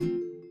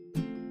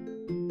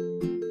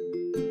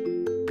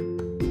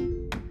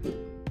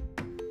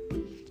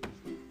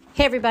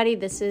Hey everybody,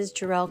 this is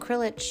Jarrell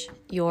Krilich,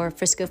 your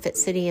Frisco Fit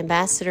City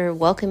Ambassador,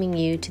 welcoming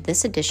you to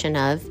this edition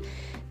of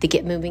the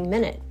Get Moving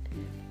Minute.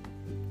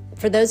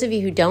 For those of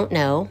you who don't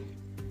know,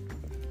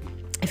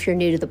 if you're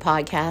new to the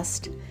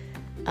podcast,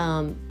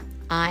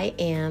 I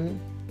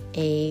am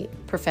a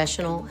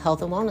professional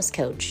health and wellness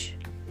coach.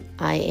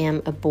 I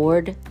am a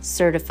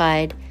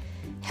board-certified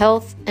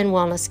health and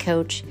wellness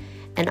coach,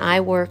 and I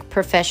work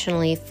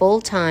professionally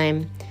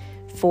full-time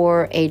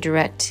for a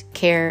direct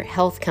care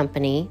health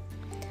company.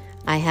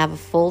 I have a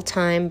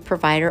full-time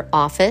provider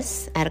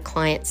office at a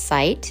client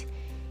site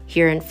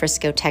here in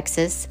Frisco,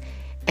 Texas,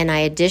 and I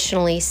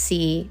additionally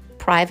see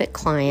private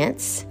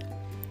clients.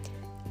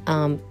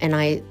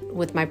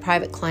 With my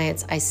private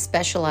clients, I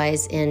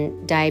specialize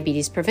in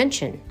diabetes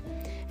prevention,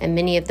 and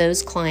many of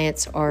those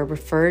clients are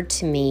referred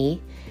to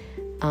me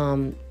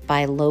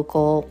by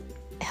local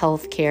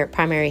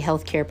primary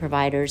healthcare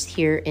providers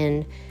here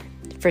in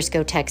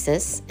Frisco,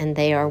 Texas, and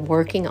they are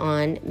working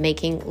on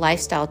making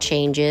lifestyle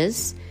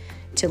changes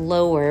to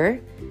lower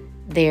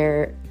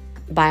their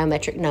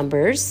biometric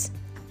numbers.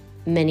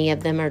 Many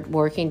of them are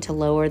working to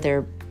lower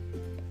their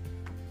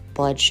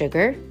blood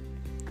sugar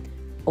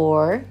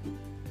or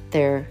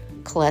their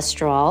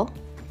cholesterol,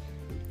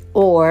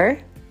 or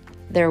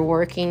they're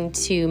working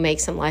to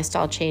make some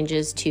lifestyle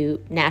changes to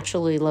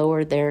naturally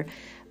lower their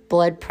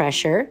blood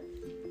pressure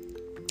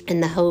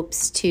in the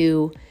hopes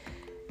to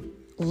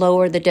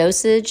lower the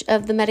dosage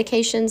of the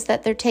medications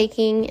that they're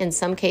taking. In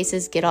some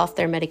cases, get off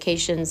their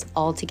medications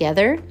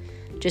altogether.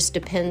 Just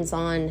depends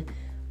on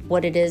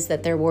what it is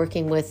that they're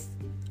working with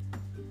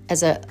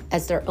as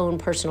their own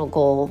personal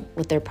goal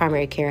with their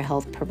primary care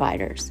health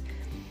providers.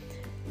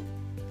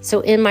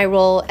 So in my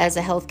role as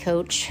a health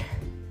coach,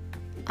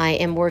 I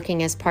am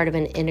working as part of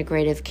an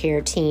integrative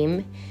care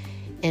team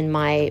in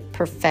my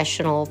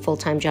professional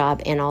full-time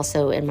job and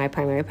also in my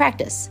primary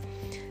practice.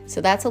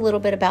 So that's a little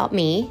bit about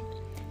me.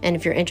 And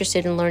if you're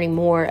interested in learning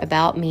more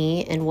about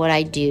me and what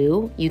I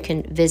do, you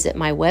can visit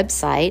my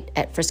website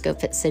at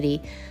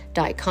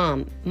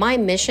friscofitcity.com. My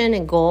mission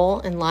and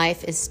goal in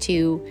life is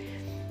to,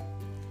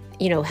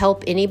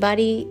 help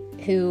anybody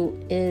who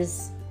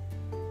is,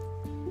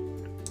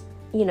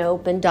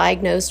 been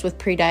diagnosed with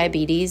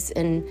prediabetes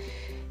and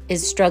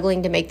is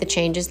struggling to make the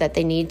changes that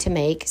they need to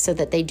make so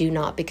that they do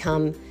not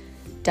become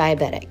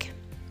diabetic.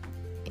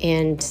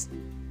 And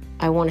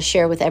I want to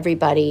share with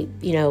everybody,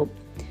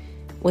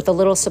 with a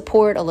little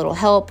support, a little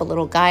help, a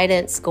little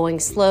guidance, going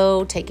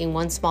slow, taking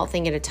one small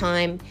thing at a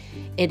time,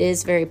 it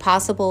is very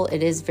possible,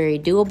 it is very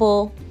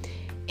doable,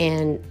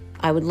 and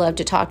I would love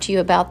to talk to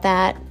you about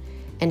that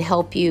and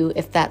help you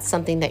if that's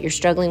something that you're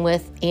struggling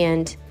with.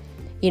 And,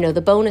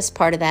 the bonus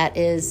part of that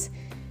is,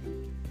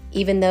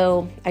 even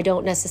though I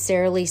don't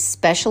necessarily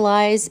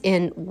specialize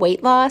in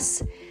weight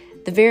loss,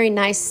 the very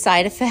nice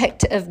side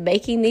effect of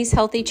making these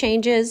healthy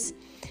changes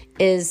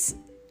is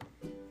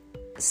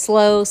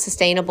slow,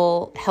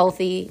 sustainable,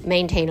 healthy,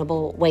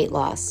 maintainable weight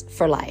loss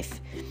for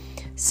life.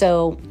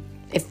 So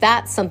if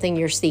that's something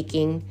you're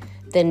seeking,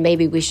 then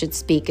maybe we should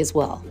speak as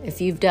well. If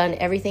you've done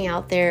everything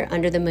out there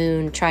under the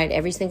moon, tried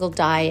every single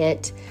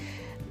diet,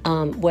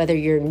 whether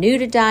you're new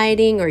to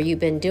dieting or you've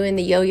been doing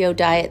the yo-yo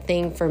diet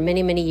thing for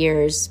many, many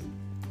years,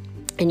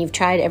 and you've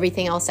tried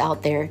everything else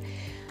out there,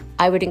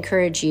 I would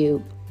encourage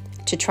you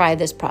to try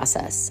this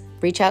process.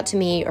 Reach out to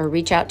me or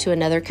reach out to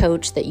another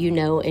coach that you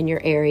know in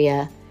your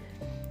area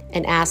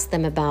and ask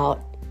them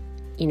about,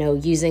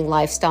 using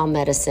lifestyle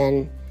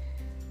medicine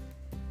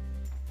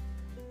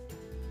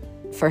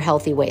for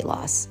healthy weight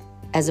loss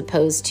as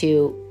opposed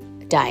to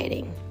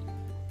dieting.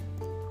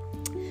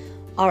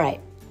 All right.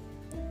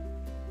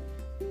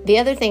 The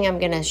other thing I'm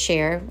going to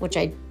share, which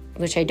I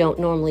don't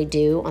normally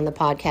do on the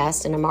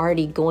podcast, and I'm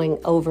already going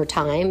over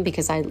time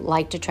because I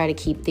like to try to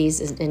keep these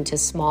into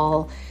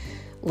small,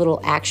 little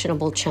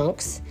actionable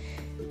chunks.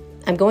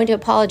 I'm going to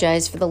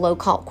apologize for the low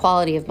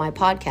quality of my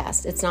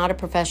podcast. It's not a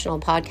professional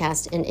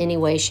podcast in any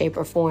way, shape,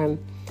 or form.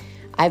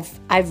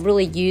 I've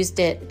really used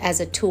it as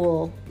a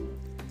tool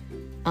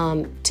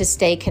to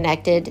stay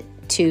connected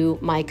to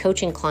my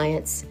coaching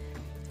clients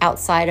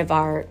outside of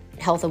our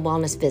health and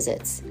wellness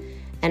visits.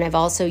 And I've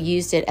also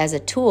used it as a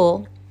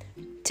tool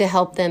to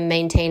help them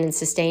maintain and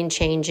sustain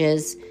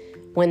changes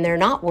when they're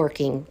not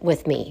working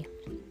with me.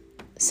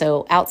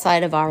 So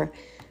outside of our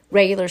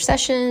regular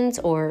sessions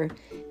or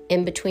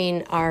in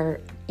between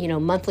our,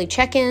 monthly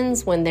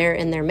check-ins when they're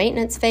in their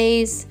maintenance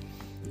phase,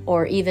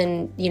 or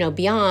even,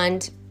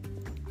 beyond,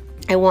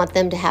 I want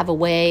them to have a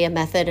way, a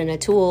method, and a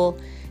tool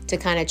to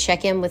kind of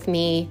check in with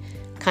me,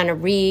 kind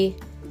of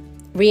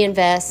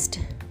reinvest,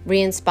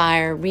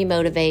 re-inspire,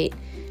 remotivate.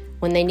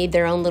 When they need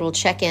their own little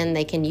check-in,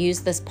 they can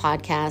use this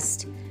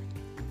podcast.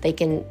 They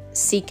can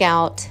seek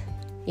out,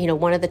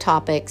 one of the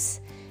topics.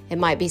 It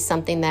might be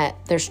something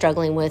that they're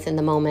struggling with in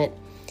the moment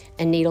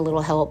and need a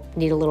little help,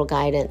 need a little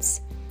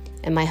guidance.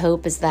 And my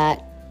hope is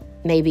that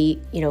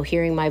maybe,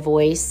 hearing my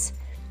voice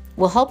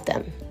will help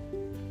them.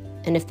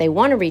 And if they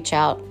want to reach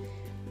out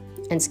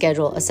and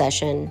schedule a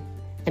session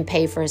and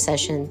pay for a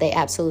session, they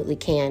absolutely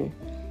can.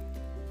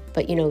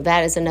 But,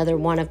 that is another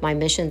one of my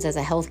missions as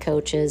a health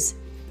coach is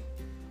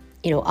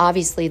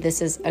Obviously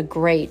this is a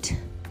great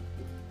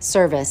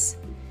service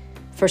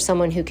for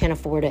someone who can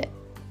afford it.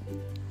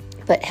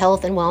 But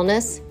health and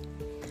wellness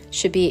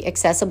should be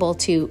accessible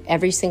to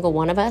every single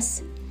one of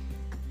us.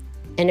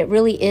 And it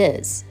really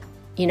is.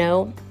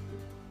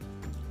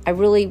 I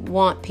really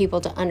want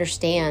people to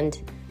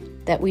understand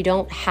that we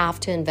don't have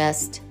to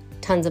invest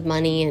tons of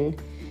money in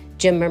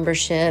gym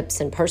memberships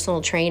and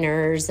personal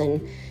trainers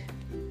and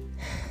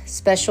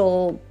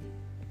special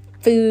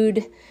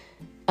food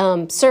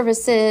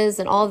services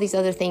and all these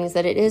other things,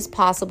 that it is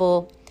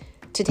possible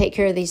to take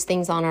care of these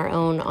things on our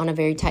own on a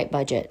very tight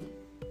budget.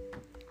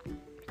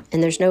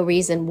 And there's no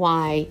reason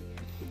why,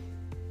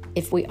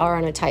 if we are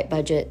on a tight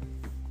budget,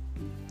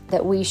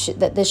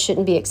 that this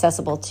shouldn't be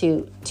accessible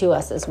to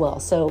us as well.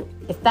 So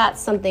if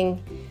that's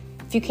something,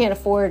 if you can't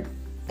afford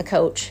a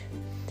coach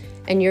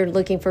and you're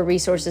looking for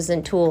resources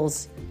and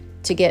tools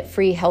to get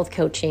free health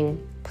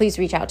coaching, please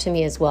reach out to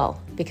me as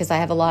well, because I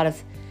have a lot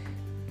of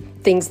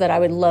things that I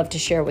would love to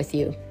share with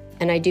you.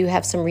 And I do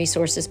have some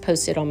resources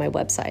posted on my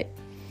website.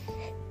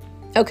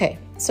 Okay,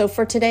 so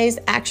for today's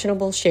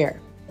actionable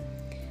share,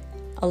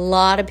 a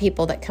lot of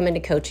people that come into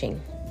coaching,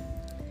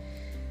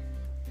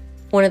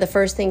 one of the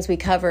first things we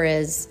cover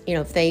is,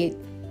 if they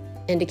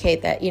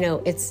indicate that,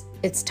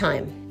 it's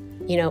time.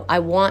 I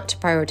want to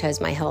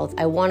prioritize my health.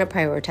 I want to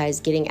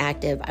prioritize getting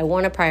active. I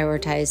want to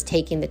prioritize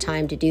taking the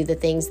time to do the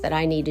things that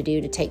I need to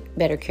do to take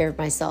better care of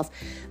myself.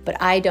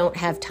 But I don't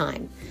have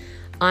time.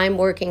 I'm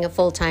working a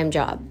full-time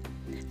job,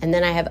 and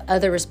then I have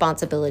other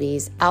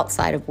responsibilities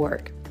outside of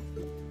work.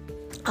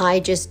 I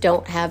just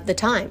don't have the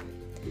time.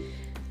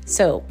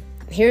 So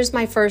here's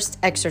my first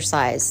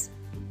exercise,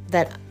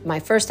 my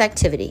first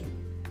activity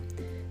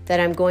that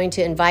I'm going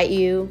to invite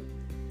you,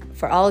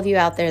 for all of you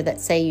out there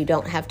that say you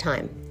don't have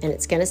time. And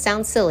it's going to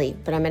sound silly,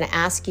 but I'm going to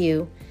ask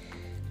you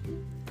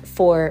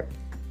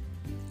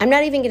I'm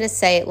not even going to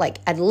say,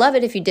 I'd love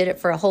it if you did it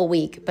for a whole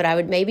week, but I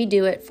would maybe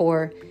do it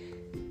for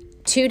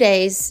 2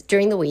 days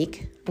during the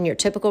week in your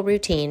typical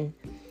routine.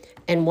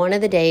 And one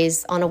of the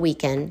days on a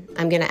weekend,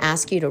 I'm going to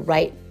ask you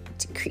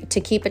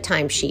to keep a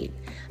timesheet.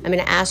 I'm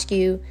going to ask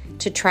you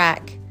to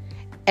track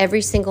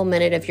every single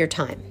minute of your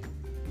time.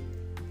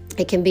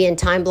 It can be in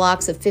time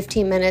blocks of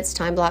 15 minutes,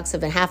 time blocks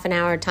of a half an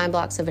hour, time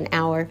blocks of an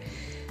hour,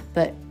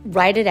 but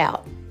write it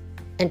out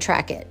and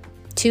track it.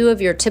 2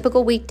 of your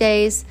typical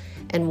weekdays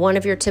and 1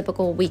 of your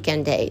typical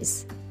weekend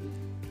days.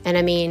 And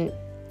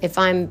if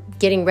I'm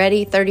getting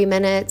ready 30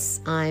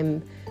 minutes,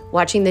 I'm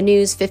watching the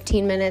news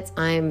 15 minutes,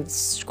 I'm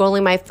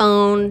scrolling my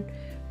phone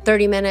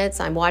 30 minutes,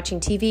 I'm watching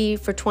TV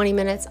for 20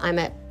 minutes, I'm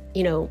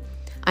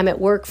at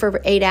work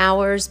for 8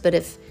 hours, but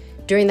if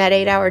during that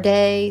 8-hour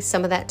day,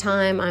 some of that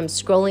time I'm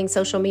scrolling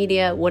social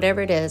media,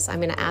 whatever it is, I'm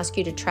going to ask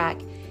you to track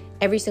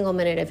every single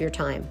minute of your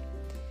time.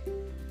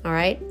 All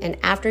right? And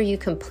after you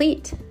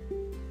complete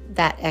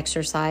that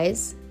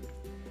exercise,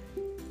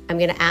 I'm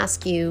going to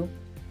ask you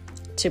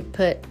to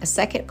put a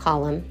second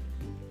column,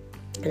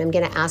 and I'm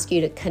going to ask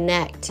you to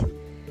connect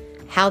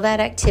how that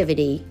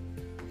activity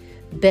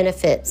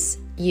benefits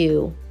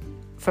you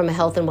from a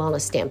health and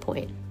wellness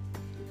standpoint.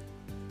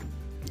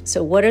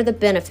 So what are the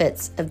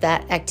benefits of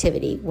that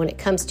activity when it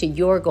comes to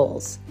your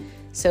goals?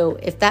 So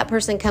if that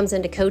person comes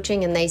into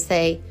coaching and they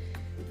say,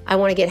 I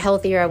want to get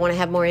healthier, I want to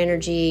have more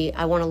energy,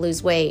 I want to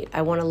lose weight,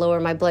 I want to lower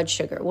my blood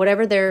sugar,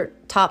 whatever their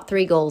top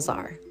 3 goals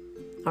are,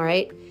 all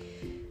right?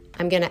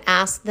 I'm going to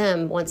ask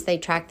them, once they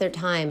track their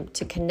time,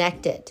 to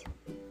connect it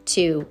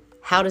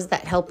how does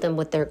that help them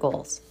with their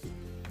goals?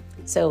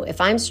 So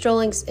if I'm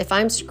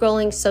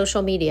scrolling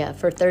social media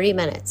for 30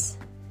 minutes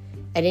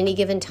at any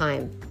given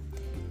time,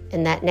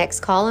 in that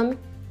next column,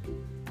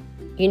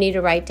 you need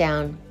to write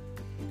down,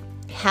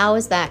 how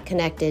is that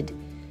connected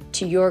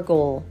to your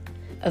goal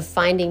of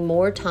finding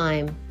more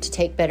time to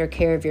take better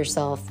care of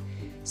yourself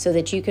so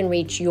that you can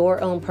reach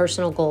your own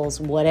personal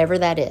goals, whatever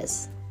that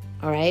is,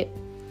 all right?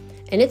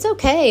 And it's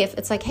okay if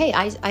it's like, hey,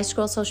 I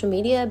scroll social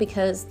media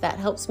because that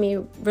helps me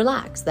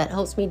relax, that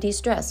helps me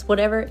de-stress,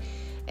 whatever.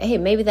 Hey,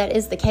 maybe that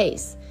is the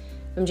case.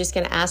 I'm just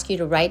going to ask you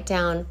to write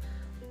down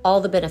all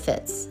the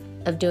benefits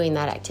of doing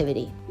that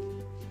activity.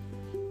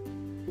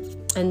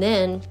 And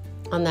then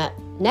on that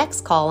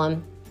next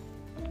column,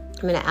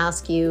 I'm going to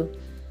ask you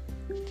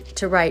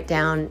to write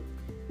down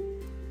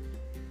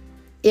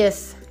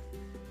if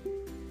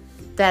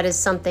that is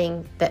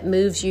something that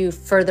moves you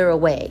further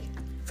away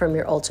from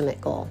your ultimate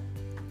goal.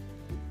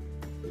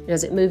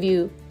 Does it move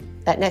you?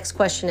 That next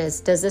question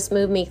is, does this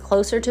move me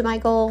closer to my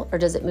goal, or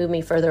does it move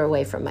me further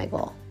away from my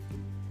goal?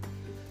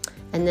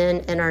 And then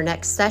in our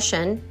next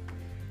session,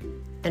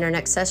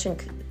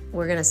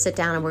 we're going to sit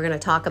down and we're going to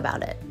talk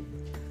about it.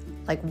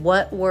 Like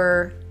what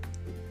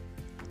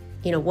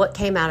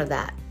came out of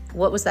that?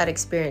 What was that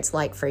experience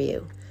like for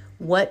you?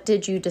 What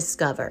did you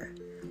discover?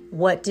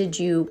 What did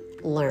you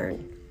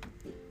learn?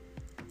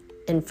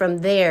 And from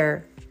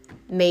there,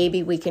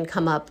 maybe we can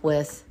come up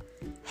with,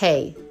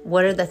 hey,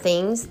 what are the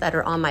things that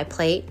are on my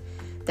plate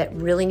that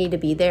really need to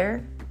be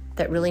there,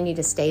 that really need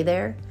to stay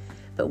there?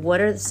 But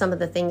what are some of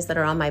the things that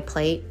are on my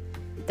plate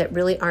that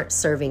really aren't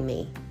serving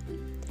me?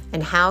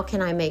 And how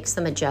can I make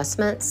some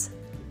adjustments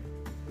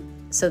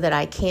so that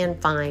I can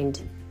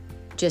find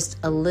just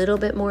a little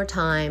bit more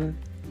time,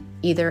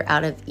 either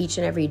out of each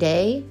and every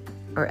day,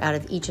 or out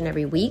of each and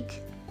every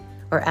week,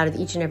 or out of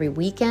each and every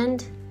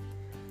weekend,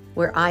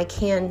 where I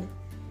can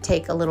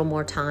take a little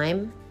more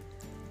time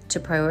to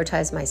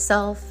prioritize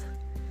myself,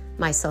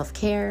 my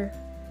self-care,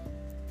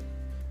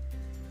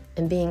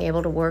 and being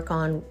able to work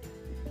on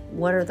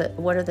what are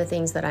the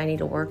things that I need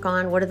to work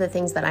on, what are the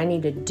things that I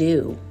need to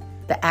do,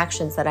 the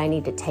actions that I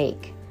need to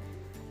take,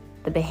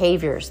 the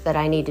behaviors that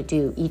I need to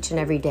do each and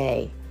every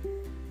day,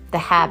 the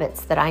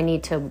habits that I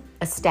need to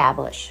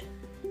establish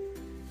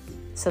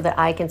so that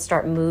I can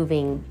start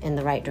moving in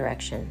the right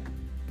direction.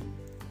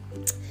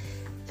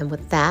 And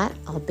with that,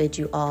 I'll bid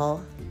you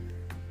all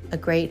a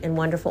great and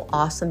wonderful,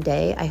 awesome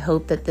day. I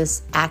hope that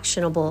this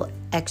actionable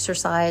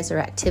exercise or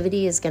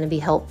activity is going to be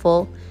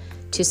helpful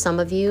to some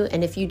of you.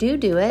 And if you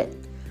do it,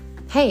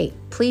 hey,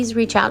 please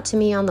reach out to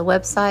me on the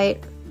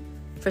website,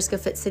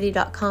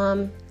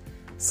 friscofitcity.com.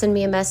 Send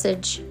me a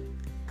message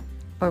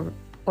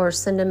or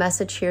send a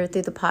message here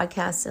through the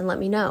podcast and let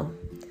me know.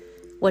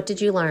 What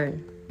did you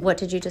learn? What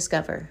did you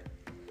discover?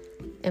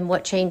 And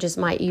what changes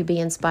might you be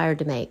inspired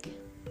to make?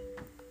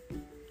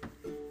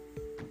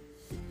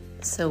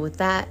 So with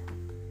that,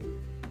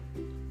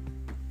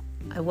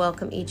 I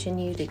welcome each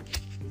and you to,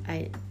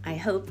 I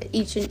hope that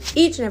each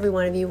and every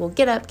one of you will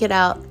get up, get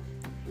out,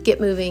 get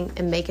moving,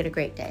 and make it a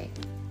great day.